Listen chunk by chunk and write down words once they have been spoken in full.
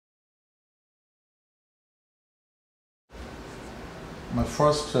My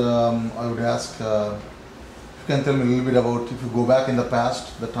first, I would ask if you can tell me a little bit about, if you go back in the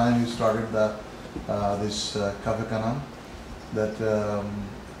past, the time you started this Cafe Canem, that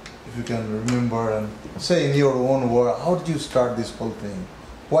if you can remember and say in your own word, how did you start this whole thing?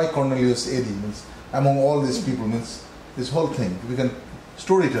 Why Cornelius Eddy means among all these people means this whole thing? If you can,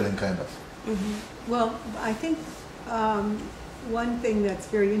 storytelling kind of. Mm-hmm. Well, I think one thing that's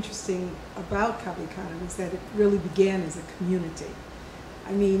very interesting about Cafe Canem is that it really began as a community.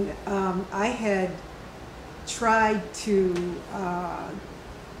 I mean, I had tried to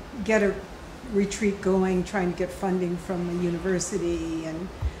get a retreat going, trying to get funding from a university and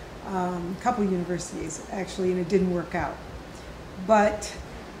a couple of universities actually, and it didn't work out. But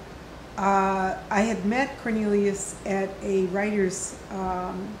I had met Cornelius at a writer's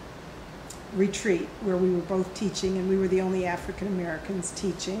retreat where we were both teaching, and we were the only African Americans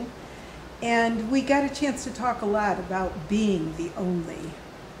teaching. And we got a chance to talk a lot about being the only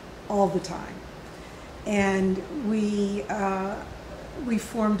all the time. And we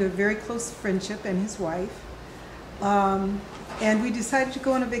formed a very close friendship, and his wife. And we decided to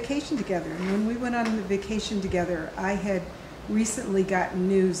go on a vacation together. And when we went on the vacation together, I had recently gotten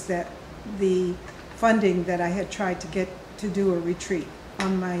news that the funding that I had tried to get to do a retreat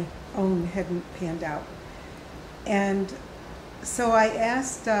on my own hadn't panned out. And so I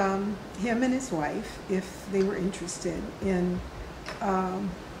asked him and his wife if they were interested in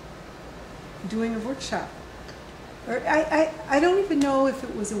doing a workshop. Or I don't even know if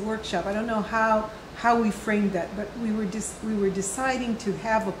it was a workshop. I don't know how we framed that, but we were deciding to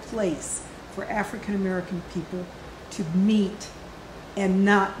have a place for African American people to meet and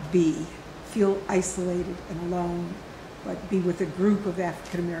not feel isolated and alone, but be with a group of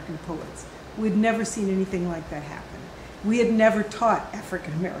African American poets. We'd never seen anything like that happen. We had never taught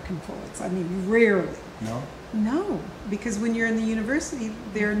African American poets. I mean, rarely. No? No, because when you're in the university,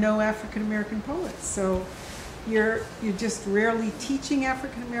 there are no African American poets. So you're just rarely teaching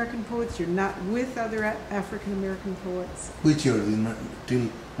African American poets. You're not with other African American poets. Which year? Till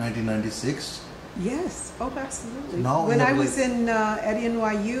 1996? Yes. Oh, absolutely. Now when I was at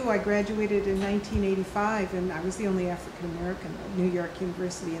NYU, I graduated in 1985, and I was the only African American at New York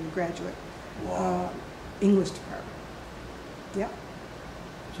University in the graduate English department. Yeah.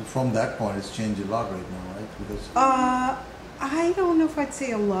 So from that point, it's changed a lot right now, right? Because I don't know if I'd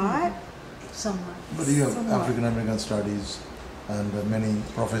say a lot. Somewhat. But you have African American studies and many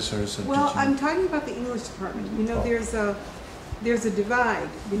professors and well, teaching. I'm talking about the English department. You know, there's a divide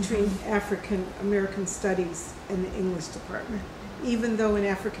between African American studies and the English department. Even though in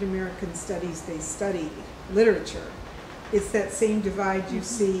African American studies they study literature, it's that same divide you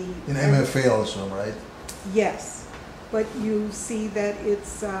see in MFA also, right? Yes. But you see that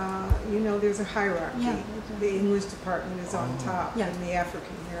it's, you know, there's a hierarchy. Yeah. The English department is on top, yeah. and the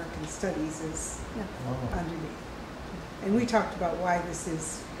African American studies is Yeah. underneath. And we talked about why this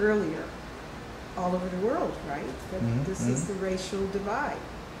is earlier all over the world, right? But this is the racial divide.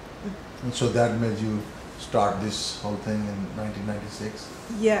 And so that made you start this whole thing in 1996?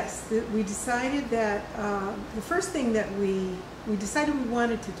 Yes, we decided that, the first thing that we decided we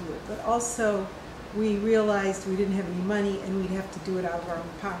wanted to do it, but also we realized we didn't have any money and we'd have to do it out of our own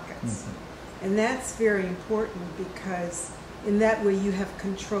pockets. And that's very important because in that way you have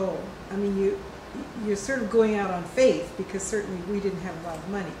control. I mean, you're sort of going out on faith because certainly we didn't have a lot of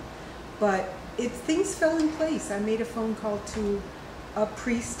money. But things fell in place. I made a phone call to a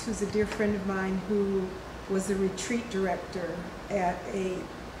priest who's a dear friend of mine who was a retreat director at a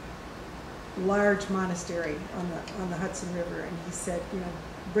large monastery on the Hudson River, and he said, you know,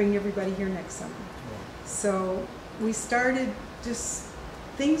 bring everybody here next summer. So we started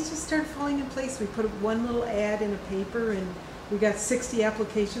things just started falling in place. We put one little ad in a paper and we got 60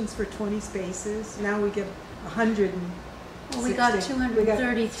 applications for 20 spaces. Now we get 100. Well, we got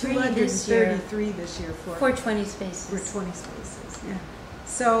 233 this year. 233 this year for 20 spaces. For 20 spaces, yeah.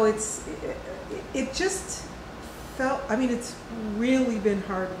 So it just felt, I mean, it's really been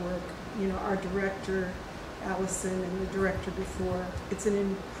hard work. You know, our director, Allison, and the director before, it's an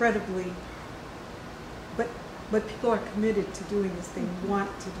incredibly, but people are committed to doing this. They want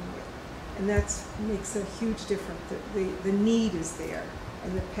to do it. And that makes a huge difference. The need is there,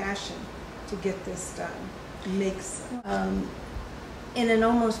 and the passion to get this done makes in an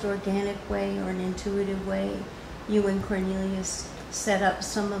almost organic way or an intuitive way, you and Cornelius set up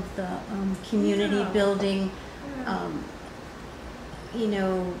some of the community building you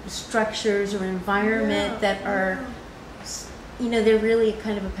know, structures or environment that are, you know, they're really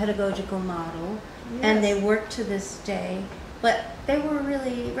kind of a pedagogical model, and they work to this day. but they were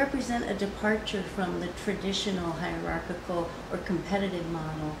really represent a departure from the traditional hierarchical or competitive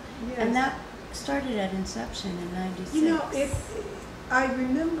model. Yes. And that started at inception in '96. You know, I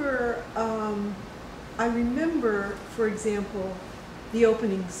remember, for example, the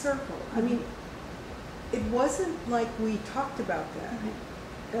opening circle. I mean, it wasn't like we talked about that.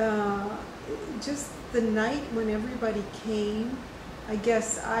 Just the night when everybody came, I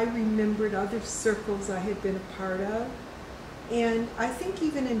guess I remembered other circles I had been a part of. And I think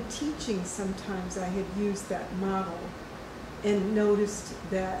even in teaching sometimes I had used that model and noticed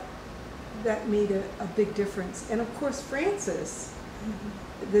that that made a big difference. And of course Francis,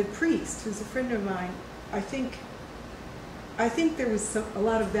 the priest, who's a friend of mine, I think there was a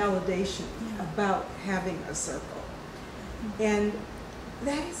lot of validation about having a circle. And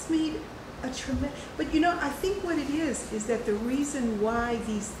that has made a tremendous, but you know, I think what it is that the reason why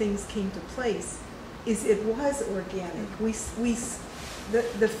these things came to place is it was organic.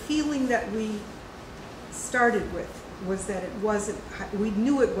 The feeling that we started with was that it wasn't, we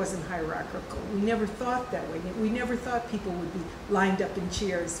knew it wasn't hierarchical. We never thought that way. We never thought people would be lined up in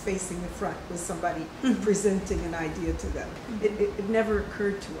chairs facing the front with somebody presenting an idea to them. It never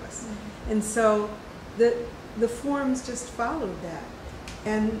occurred to us. And so the forms just followed that.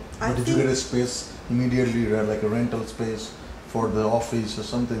 And but did you get a space immediately, like a rental space for the office or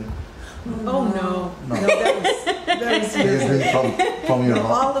something? Oh no, that was years from your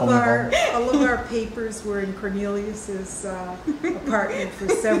all of our papers were in Cornelius's apartment for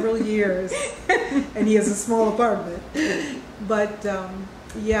several years, and he has a small apartment. But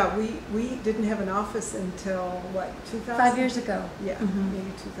yeah, we didn't have an office until what, 2000? 5 years ago. Yeah,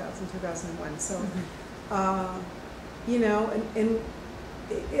 maybe 2000, 2001. So you know, and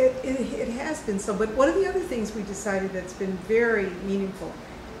it has been so. But one of the other things we decided that's been very meaningful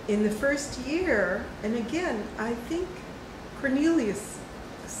in the first year, and again, I think Cornelius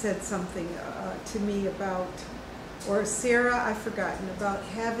said something to me about, or Sarah, I've forgotten, about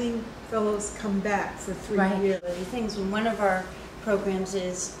having fellows come back for 3 years. Things. One of our programs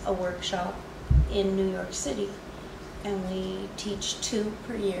is a workshop in New York City, and we teach 2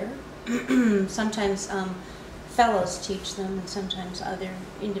 per year. Sometimes fellows teach them, and sometimes other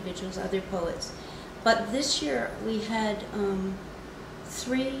individuals, other poets. But this year we had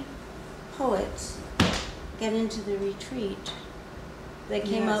 3 poets get into the retreat that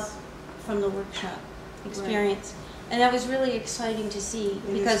came up from the workshop experience. Right. And that was really exciting to see,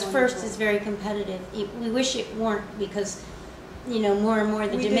 because first it's very competitive. We wish it weren't, because, you know, more and more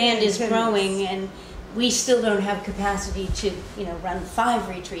the demand is growing, and we still don't have capacity to, you know, run 5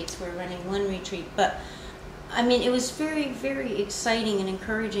 retreats. We're running 1 retreat. But I mean, it was very, very exciting and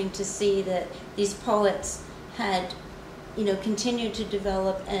encouraging to see that these poets had, you know, continued to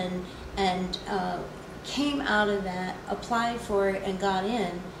develop and came out of that, applied for it, and got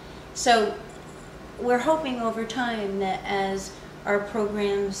in. So we're hoping over time that as our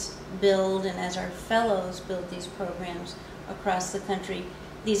programs build and as our fellows build these programs across the country,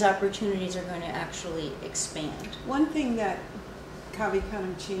 these opportunities are going to actually expand. One thing that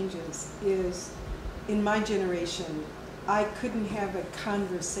Canem changes is, in my generation, I couldn't have a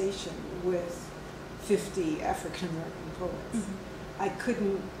conversation with 50 African American poets. I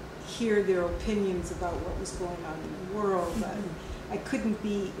couldn't hear their opinions about what was going on in the world. I couldn't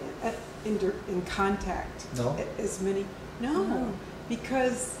be in contact as many. No,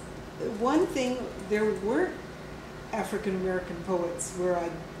 because one thing, there weren't African American poets where I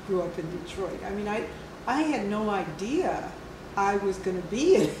grew up in Detroit. I mean, I had no idea I was going to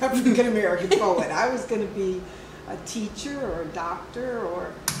be an African American poet. I was going to be a teacher or a doctor,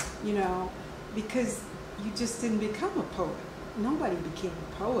 or, you know, because you just didn't become a poet. Nobody became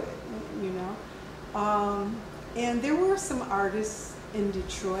a poet, you know. And there were some artists in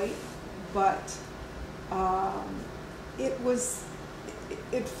Detroit, but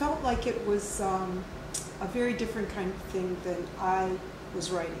it felt like it was a very different kind of thing than I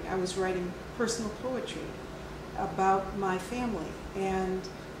was writing. I was writing personal poetry about my family, and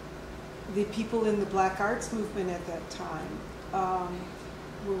the people in the Black Arts movement at that time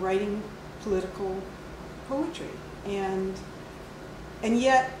were writing political poetry, and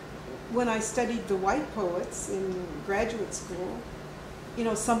yet when I studied the white poets in graduate school, you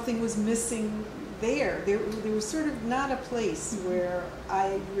know, something was missing there. There was sort of not a place where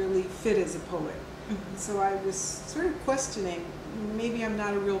I really fit as a poet. So I was sort of questioning, maybe I'm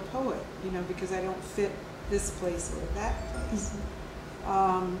not a real poet, you know, because I don't fit this place or that place.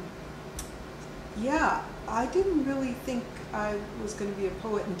 Yeah, I didn't really think I was going to be a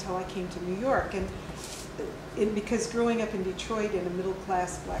poet until I came to New York, and because growing up in Detroit in a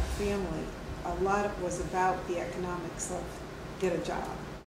middle-class black family, a lot of it was about the economics of get a job.